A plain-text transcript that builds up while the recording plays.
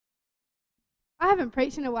I haven't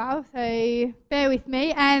preached in a while, so bear with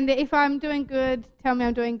me. And if I'm doing good, tell me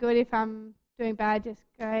I'm doing good. If I'm doing bad, just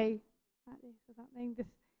go like this or something. Just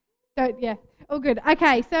don't, yeah, all good.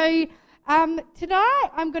 Okay, so tonight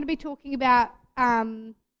I'm going to be talking about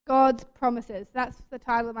God's promises. That's the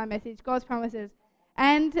title of my message, God's promises.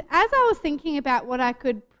 And as I was thinking about what I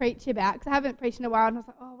could preach about, because I haven't preached in a while, and I was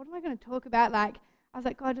like, oh, what am I going to talk about? I was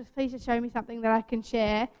like, God, please just show me something that I can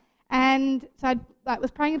share. And so I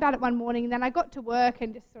was praying about it one morning, and then I got to work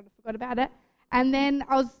and just sort of forgot about it. And then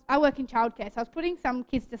I work in childcare, so I was putting some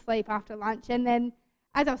kids to sleep after lunch. And then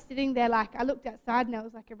as I was sitting there, I looked outside, and there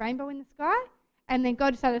was a rainbow in the sky. And then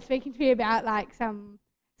God started speaking to me about some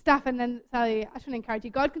stuff. And then so I just want to encourage you,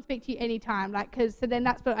 God can speak to you anytime, so then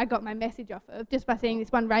that's what I got my message off of, just by seeing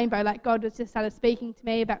this one rainbow. God was just started speaking to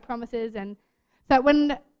me about promises. And so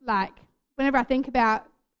whenever I think about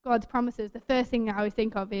God's promises, the first thing I always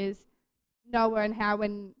think of is Noah and how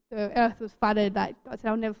when the earth was flooded, God said,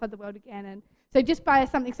 I'll never flood the world again. And so just by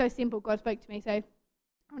something so simple, God spoke to me. So I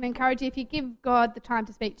want to encourage you, if you give God the time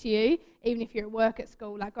to speak to you, even if you're at work, at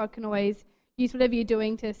school, God can always use whatever you're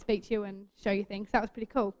doing to speak to you and show you things. That was pretty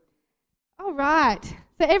cool. All right.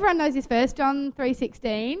 So everyone knows this verse, John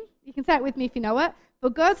 3:16. You can say it with me if you know it. For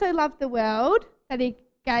God so loved the world that he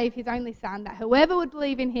gave his only son, that whoever would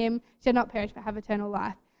believe in him shall not perish but have eternal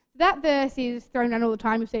life. That verse is thrown around all the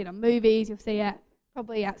time. You'll see it on movies, you'll see it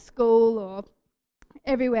probably at school or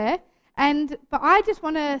everywhere. But I just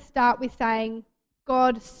want to start with saying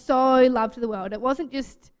God so loved the world. It wasn't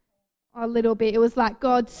just a little bit. It was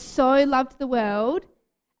God so loved the world,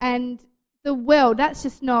 and the world, that's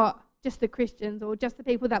just not just the Christians or just the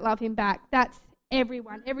people that love him back. That's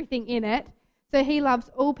everyone, everything in it. So he loves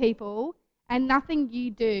all people, and nothing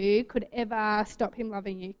you do could ever stop him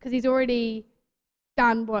loving you, because he's already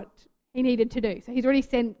done what he needed to do. So he's already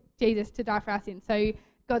sent Jesus to die for our sins. So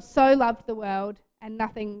God so loved the world, and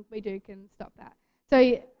nothing we do can stop that. So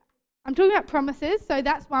I'm talking about promises. So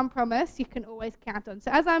that's one promise you can always count on.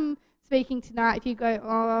 So as I'm speaking tonight, if you go,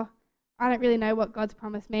 oh, I don't really know what God's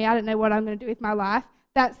promised me, I don't know what I'm going to do with my life,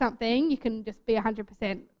 that's something you can just be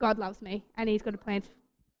 100%, God loves me and he's got a plan for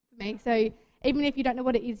me. So even if you don't know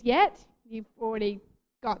what it is yet, you've already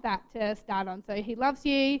got that to start on. So he loves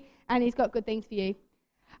you and he's got good things for you.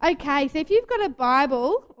 Okay, so if you've got a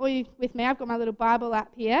Bible, or you with me, I've got my little Bible up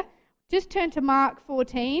here, just turn to Mark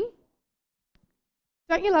 14.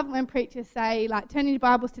 Don't you love it when preachers say, turn your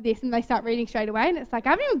Bibles to this, and they start reading straight away, and it's I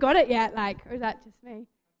haven't even got it yet, or is that just me?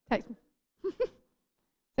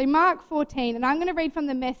 So Mark 14, and I'm going to read from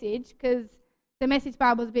the Message, because the Message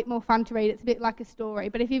Bible is a bit more fun to read. It's a bit like a story,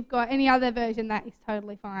 but if you've got any other version, that is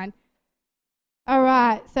totally fine. All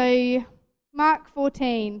right, so Mark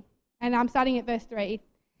 14, and I'm starting at verse 3.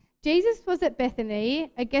 Jesus was at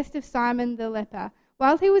Bethany, a guest of Simon the leper.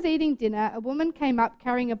 While he was eating dinner, a woman came up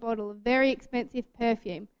carrying a bottle of very expensive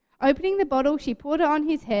perfume. Opening the bottle, she poured it on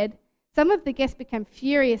his head. Some of the guests became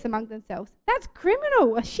furious among themselves. That's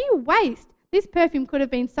criminal, a sheer waste. This perfume could have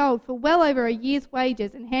been sold for well over a year's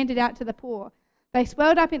wages and handed out to the poor. They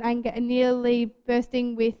swelled up in anger and nearly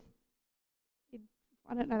bursting with,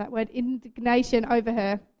 indignation over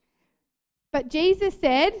her. But Jesus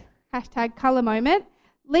said, #colour moment,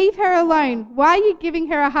 leave her alone. Why are you giving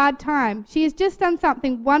her a hard time? She has just done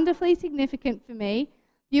something wonderfully significant for me.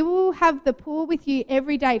 You will have the poor with you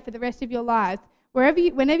every day for the rest of your lives. Whenever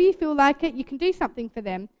you feel like it, you can do something for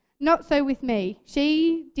them. Not so with me.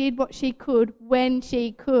 She did what she could when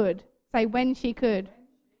she could. Say, when she could.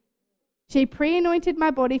 She pre-anointed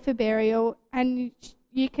my body for burial, and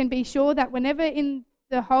you can be sure that whenever in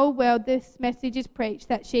the whole world this message is preached,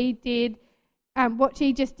 that she did what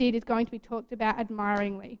she just did is going to be talked about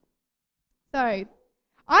admiringly. So,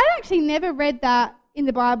 I'd actually never read that in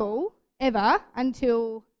the Bible ever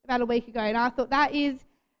until about a week ago, and I thought that is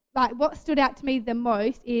what stood out to me the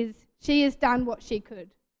most is she has done what she could.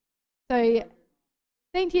 So,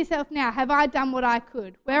 think to yourself now, have I done what I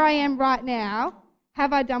could? Where I am right now,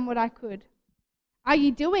 have I done what I could? Are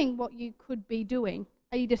you doing what you could be doing?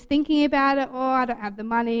 Are you just thinking about it? Oh, I don't have the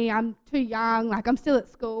money, I'm too young, I'm still at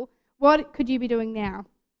school. What could you be doing now?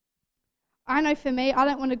 I know for me, I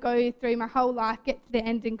don't want to go through my whole life, get to the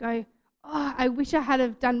end and go, oh, I wish I had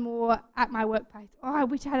have done more at my workplace. Oh, I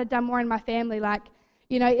wish I had done more in my family.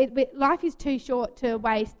 Life is too short to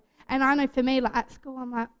waste. And I know for me, at school,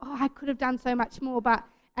 I'm oh, I could have done so much more, but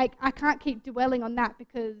I can't keep dwelling on that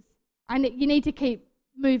because you need to keep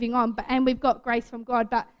moving on. And we've got grace from God.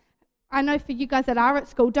 But I know for you guys that are at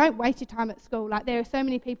school, don't waste your time at school. There are so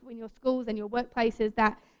many people in your schools and your workplaces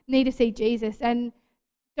that need to see Jesus, and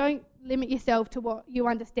don't limit yourself to what you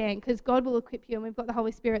understand, because God will equip you, and we've got the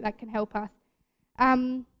Holy Spirit that can help us.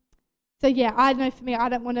 So yeah, I know for me, I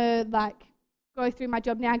don't want to like go through my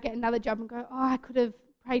job now, get another job and go, I could have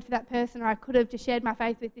prayed for that person, or I could have just shared my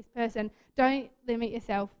faith with this person. Don't limit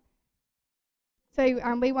yourself. So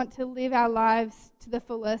we want to live our lives to the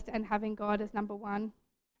fullest and having God as number one.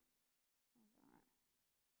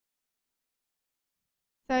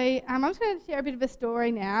 So I'm just going to share a bit of a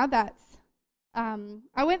story now.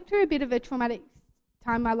 I went through a bit of a traumatic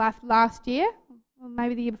time in my life last year, or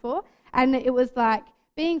maybe the year before, and it was like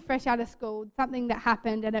being fresh out of school, something that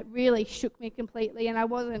happened and it really shook me completely, and I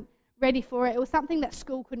wasn't ready for it. It was something that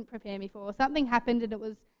school couldn't prepare me for. Something happened and it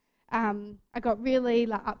was, I got really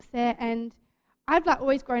like upset, and I've like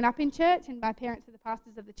always grown up in church, and my parents are the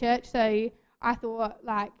pastors of the church, so I thought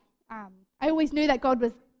like, I always knew that God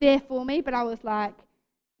was there for me, but I was like,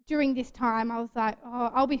 during this time, I was like,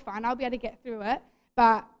 oh, I'll be fine, I'll be able to get through it,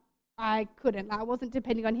 but I couldn't. Like, I wasn't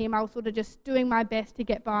depending on him. I was sort of just doing my best to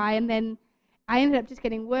get by, and then I ended up just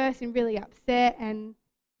getting worse and really upset, and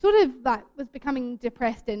sort of like was becoming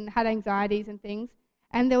depressed and had anxieties and things.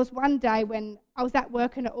 And there was one day when I was at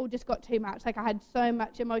work and it all just got too much. Like, I had so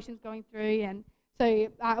much emotions going through, and so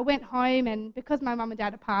I went home, and because my mum and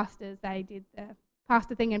dad are pastors, they did the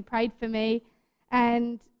pastor thing and prayed for me.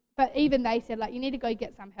 But even they said, like, you need to go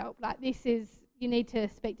get some help. Like, you need to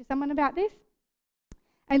speak to someone about this.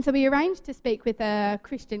 And so we arranged to speak with a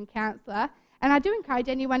Christian counsellor. And I do encourage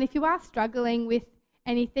anyone, if you are struggling with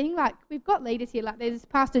anything, like, we've got leaders here. Like, there's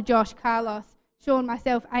Pastor Josh, Carlos, Sean,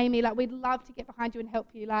 myself, Amy. Like, we'd love to get behind you and help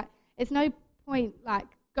you. Like, there's no point, like,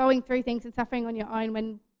 going through things and suffering on your own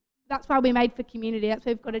when that's why we're made for community. That's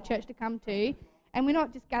why we've got a church to come to. And we're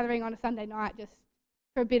not just gathering on a Sunday night just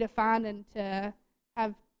for a bit of fun and to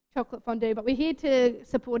have chocolate fondue, but we're here to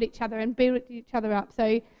support each other and build each other up.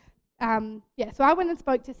 So, so I went and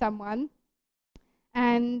spoke to someone,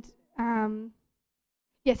 and so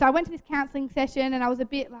I went to this counselling session, and I was a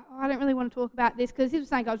bit like, I don't really want to talk about this, because this was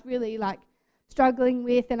something I was really like struggling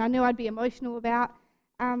with, and I knew I'd be emotional about.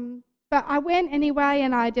 But I went anyway,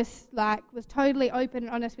 and I just like was totally open and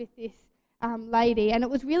honest with this lady, and it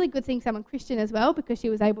was really good seeing someone Christian as well, because she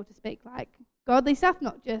was able to speak like godly stuff,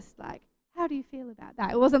 not just like, how do you feel about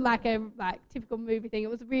that? It wasn't like a typical movie thing. It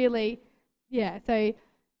was really, So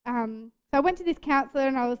I went to this counsellor,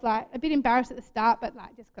 and I was like a bit embarrassed at the start, but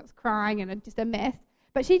like just I was crying and just a mess.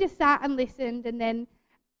 But she just sat and listened, and then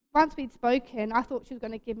once we'd spoken, I thought she was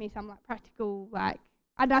going to give me some like practical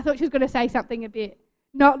and I thought she was going to say something a bit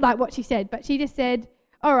not like what she said, but she just said,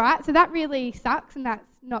 all right, so that really sucks and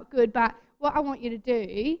that's not good, but what I want you to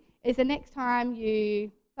do is the next time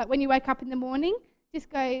when you wake up in the morning, just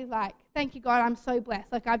go like, thank you, God, I'm so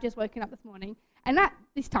blessed. Like, I've just woken up this morning. And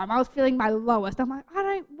this time I was feeling my lowest. I'm like, I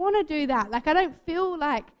don't want to do that. Like, I don't feel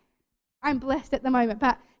like I'm blessed at the moment.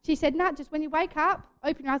 But she said, no, just when you wake up,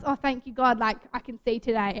 open your eyes. Oh, thank you, God, like I can see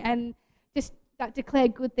today. And just declare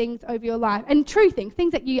good things over your life. And true things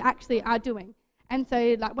that you actually are doing. And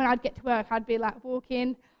so like when I'd get to work, I'd be like, walk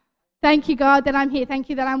in. Thank you, God, that I'm here. Thank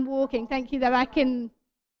you that I'm walking. Thank you that I can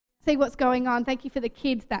see what's going on. Thank you for the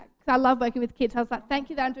kids because I love working with kids. I was like, thank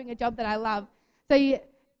you that I'm doing a job that I love. So,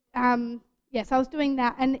 so I was doing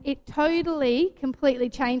that, and it totally, completely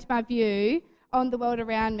changed my view on the world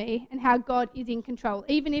around me and how God is in control.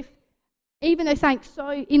 Even though something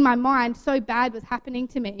so in my mind so bad was happening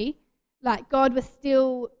to me, like God was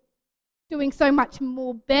still doing so much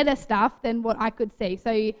more better stuff than what I could see.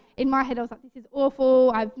 So in my head, I was like, this is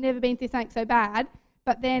awful. I've never been through something so bad.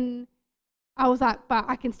 But then I was like, but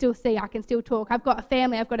I can still see, I can still talk. I've got a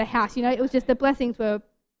family, I've got a house. It was just the blessings were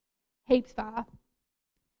heaps far.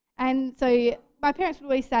 And so my parents would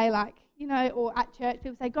always say, or at church,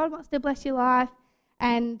 people say, God wants to bless your life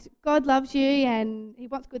and God loves you and he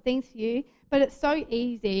wants good things for you. But it's so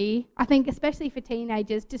easy, I think, especially for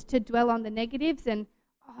teenagers, just to dwell on the negatives and,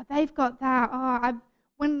 they've got that.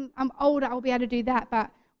 When I'm older, I'll be able to do that. But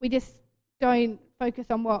we just don't focus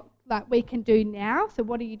on what we can do now. So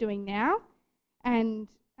what are you doing now? And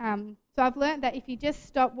so I've learned that if you just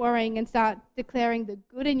stop worrying and start declaring the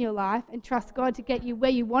good in your life and trust God to get you where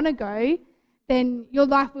you want to go, then your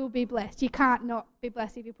life will be blessed. You can't not be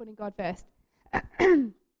blessed if you're putting God first.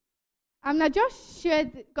 Now, Josh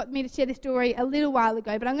got me to share this story a little while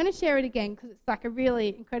ago, but I'm going to share it again because it's like a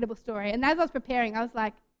really incredible story. And as I was preparing, I was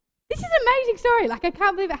like, this is an amazing story. Like, I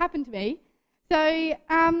can't believe it happened to me. So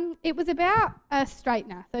it was about a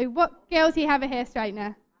straightener. So what girls here have a hair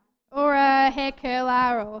straightener? Or a hair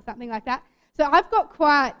curler or something like that. So I've got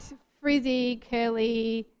quite frizzy,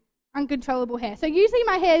 curly, uncontrollable hair. So usually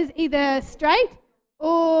my hair is either straight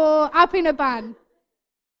or up in a bun.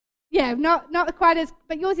 Yeah, not quite as,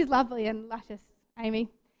 but yours is lovely and luscious, Amy.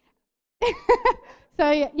 So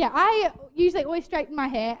yeah, I usually always straighten my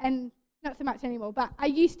hair, and not so much anymore, but I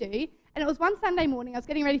used to. And it was one Sunday morning, I was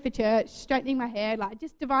getting ready for church, straightening my hair, like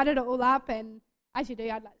just divided it all up, and as you do,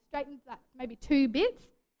 I'd like straighten like maybe 2 bits,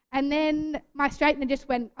 and then my straightener just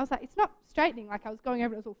went, I was like, it's not straightening, like I was going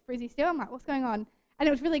over it, it was all frizzy still, I'm like, what's going on? And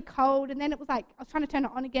it was really cold, and then it was like, I was trying to turn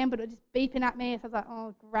it on again, but it was just beeping at me, so I was like,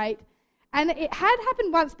 oh, great. And it had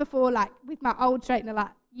happened once before, like with my old straightener,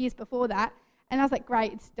 like years before that, and I was like,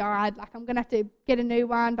 great, it's died, like I'm going to have to get a new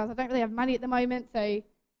one, but I don't really have money at the moment, so,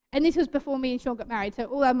 and this was before me and Sean got married, so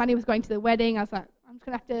all our money was going to the wedding. I was like, I'm just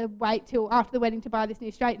going to have to wait till after the wedding to buy this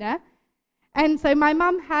new straightener. And so my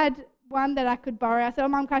mum had one that I could borrow. I said, oh,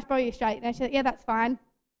 Mum, can I borrow your straightener? She said, yeah, that's fine.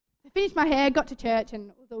 I finished my hair, got to church, and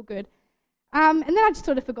it was all good. And then I just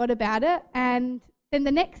sort of forgot about it. And then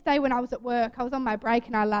the next day when I was at work, I was on my break,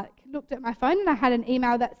 and I looked at my phone, and I had an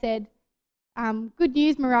email that said, good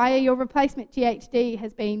news, Mariah, your replacement GHD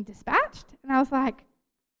has been dispatched. And I was like,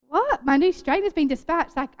 what? My new straightener's been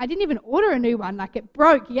dispatched? Like, I didn't even order a new one. Like, it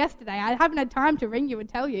broke yesterday. I haven't had time to ring you and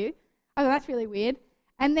tell you. I thought, that's really weird.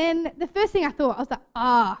 And then the first thing I thought, I was like,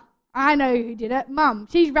 I know who did it. Mum.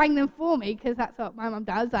 She's rang them for me, because that's what my mum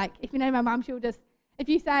does. Like, if you know my mum, she'll just, if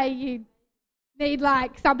you say you need,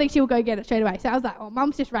 like, something, she'll go get it straight away. So I was like, oh,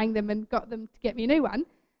 Mum's just rang them and got them to get me a new one.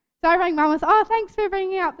 So I rang Mum and said, oh, thanks for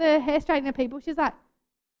bringing up the hair straightener people. She's like,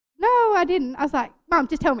 no, I didn't. I was like, Mum,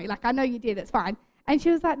 just tell me. Like, I know you did. It's fine. And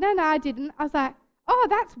she was like, no, I didn't. I was like, oh,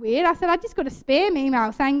 that's weird. I said, I just got a spam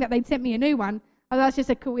email saying that they'd sent me a new one. I thought that's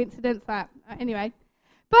just a coincidence. Like, anyway.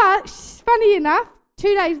 But funny enough,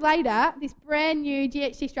 2 days later, this brand new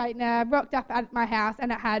GHD straightener rocked up at my house,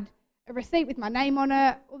 and it had a receipt with my name on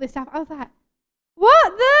it, all this stuff. I was like,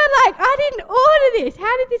 what the? Like, I didn't order this.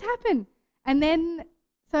 How did this happen? And then,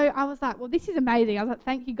 so I was like, well, this is amazing. I was like,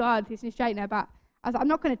 thank you, God, this new straightener. But I was like, I'm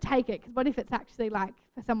not going to take it, because what if it's actually like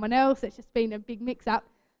for someone else? It's just been a big mix-up.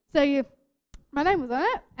 So my name was on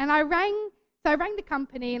it, and I rang the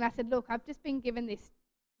company, and I said, look, I've just been given this,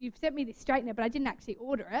 you've sent me this straightener, but I didn't actually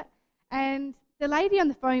order it. And the lady on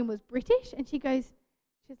the phone was British, and she's like,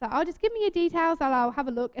 oh, just give me your details, I'll have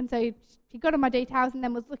a look. And so she got all my details and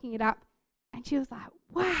then was looking it up, and she was like,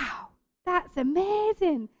 wow, that's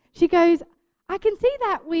amazing. She goes, I can see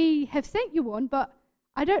that we have sent you one, but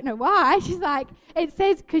I don't know why. She's like, it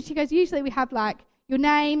says, because she goes, usually we have like your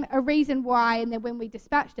name, a reason why, and then when we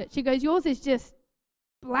dispatched it. She goes, yours is just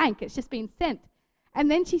blank, it's just been sent.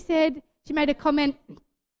 And then she said, she made a comment,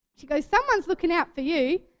 she goes, someone's looking out for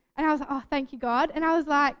you. And I was like, oh, thank you, God. And I was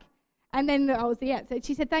like, and then I was the answer.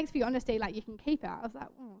 She said, thanks for your honesty, like you can keep it. I was like,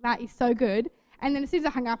 oh, that is so good. And then as soon as I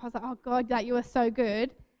hung up, I was like, oh, God, like you are so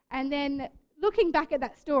good. And then looking back at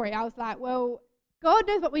that story, I was like, well, God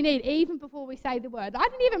knows what we need even before we say the word. I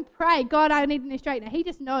didn't even pray, God, I need a new straightener. He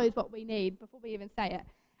just knows what we need before we even say it.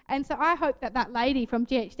 And so I hope that lady from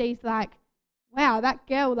GHD's like, wow, that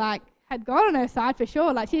girl like had God on her side for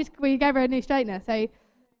sure. Like we gave her a new straightener. So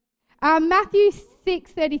Matthew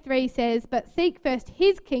 6:33 says, but seek first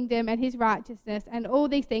his kingdom and his righteousness, and all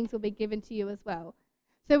these things will be given to you as well.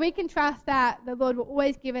 So we can trust that the Lord will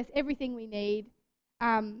always give us everything we need.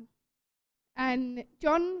 And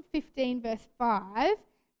John 15 verse 5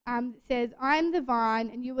 says, I am the vine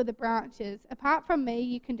and you are the branches. Apart from me,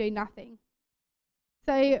 you can do nothing.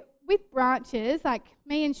 So with branches, like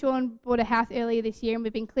me and Sean bought a house earlier this year, and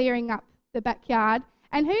we've been clearing up the backyard.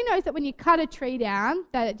 And who knows that when you cut a tree down,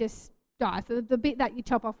 that it just dies. So the bit that you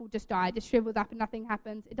chop off will just die. It just shrivels up and nothing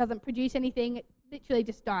happens. It doesn't produce anything. It literally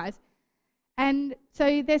just dies. And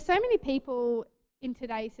so there's so many people in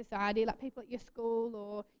today's society, like people at your school,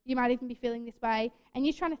 or you might even be feeling this way, and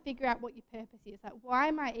you're trying to figure out what your purpose is. Like, why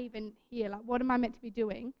am I even here? Like, what am I meant to be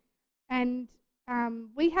doing? And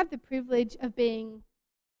we have the privilege of being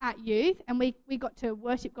at youth, and we got to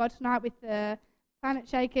worship God tonight with the Planet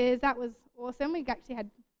Shakers. That was awesome. We actually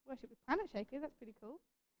had worship with Planet Shakers. That's pretty cool.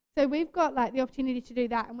 So we've got like the opportunity to do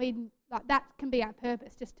that, and we like that can be our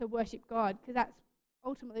purpose, just to worship God, because that's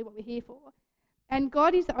ultimately what we're here for. And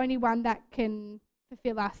God is the only one that can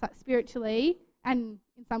fulfill us, like spiritually and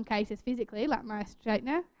in some cases physically, like my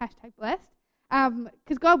straightener, #blessed.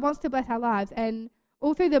 Because God wants to bless our lives, and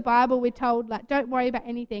all through the Bible we're told, like, don't worry about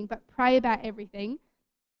anything, but pray about everything.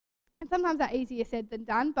 And sometimes that's easier said than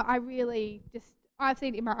done, but I've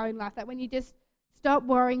seen it in my own life, that when you just stop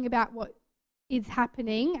worrying about what is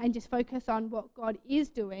happening and just focus on what God is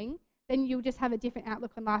doing, then you'll just have a different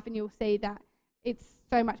outlook on life, and you'll see that it's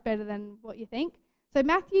so much better than what you think. So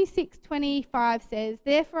Matthew 6:25 says,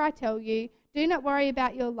 therefore I tell you, do not worry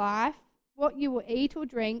about your life, what you will eat or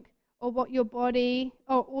drink, or what your body,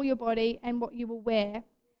 and what you will wear.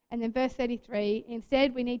 And then verse 33,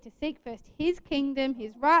 instead we need to seek first his kingdom,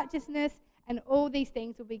 his righteousness, and all these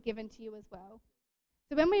things will be given to you as well.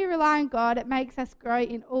 So when we rely on God, it makes us grow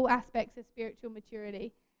in all aspects of spiritual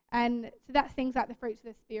maturity. And so that's things like the fruits of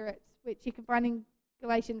the Spirit, which you can find in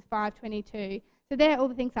Galatians 5:22. So they're all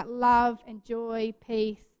the things like love and joy,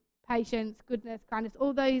 peace, patience, goodness, kindness,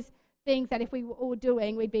 all those things that if we were all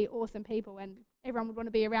doing, we'd be awesome people and everyone would want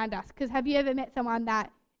to be around us. Because have you ever met someone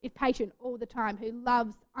that is patient all the time, who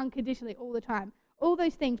loves unconditionally all the time? All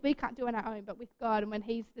those things we can't do on our own, but with God and when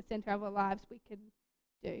He's the centre of our lives, we can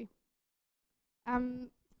do.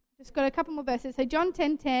 Just got a couple more verses. So John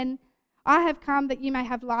 10:10, I have come that you may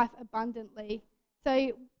have life abundantly.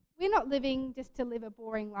 So we're not living just to live a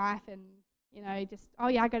boring life and, just,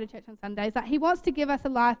 I go to church on Sundays. Like, He wants to give us a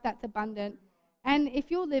life that's abundant. And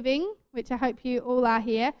if you're living, which I hope you all are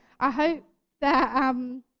here, I hope that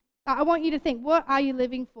I want you to think, what are you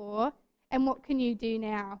living for and what can you do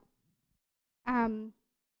now?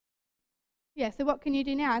 So what can you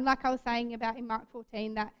do now? And like I was saying about in Mark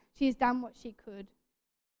 14, that she's done what she could.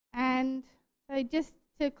 And so just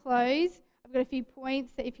to close, I've got a few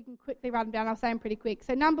points that if you can quickly write them down, I'll say them pretty quick.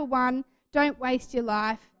 So number 1, don't waste your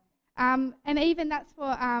life. And even that's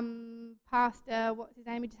for Pastor, what's his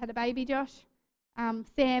name? He just had a baby, Josh?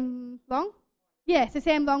 Sam Long? Yeah, so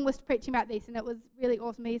Sam Long was preaching about this and it was really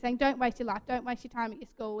awesome. He's saying don't waste your life, don't waste your time at your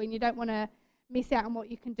school and you don't want to miss out on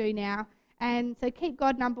what you can do now. And so keep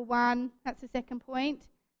God number 1. That's the second point.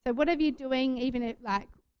 So whatever you're doing, even if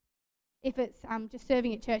it's just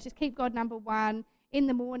serving at church, just keep God number 1 in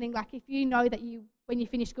the morning. Like if you know that when you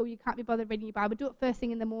finish school you can't be bothered reading your Bible, do it first thing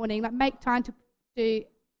in the morning. Like make time to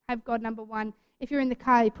have God number 1. If you're in the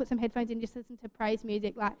car, you put some headphones in, just listen to praise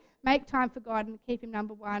music. Like make time for God and keep Him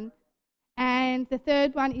number 1. And the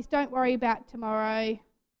third one is don't worry about tomorrow.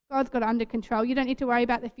 God's got it under control. You don't need to worry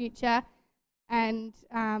about the future. And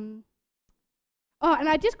and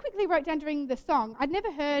I just quickly wrote down during the song, I'd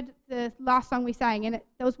never heard the last song we sang, and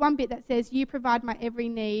there was one bit that says, you provide my every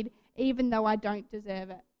need, even though I don't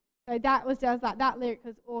deserve it. So that was just like, that lyric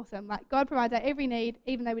was awesome. Like, God provides our every need,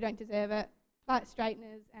 even though we don't deserve it, like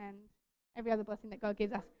straighteners and every other blessing that God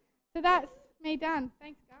gives us. So that's me done.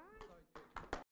 Thanks, guys.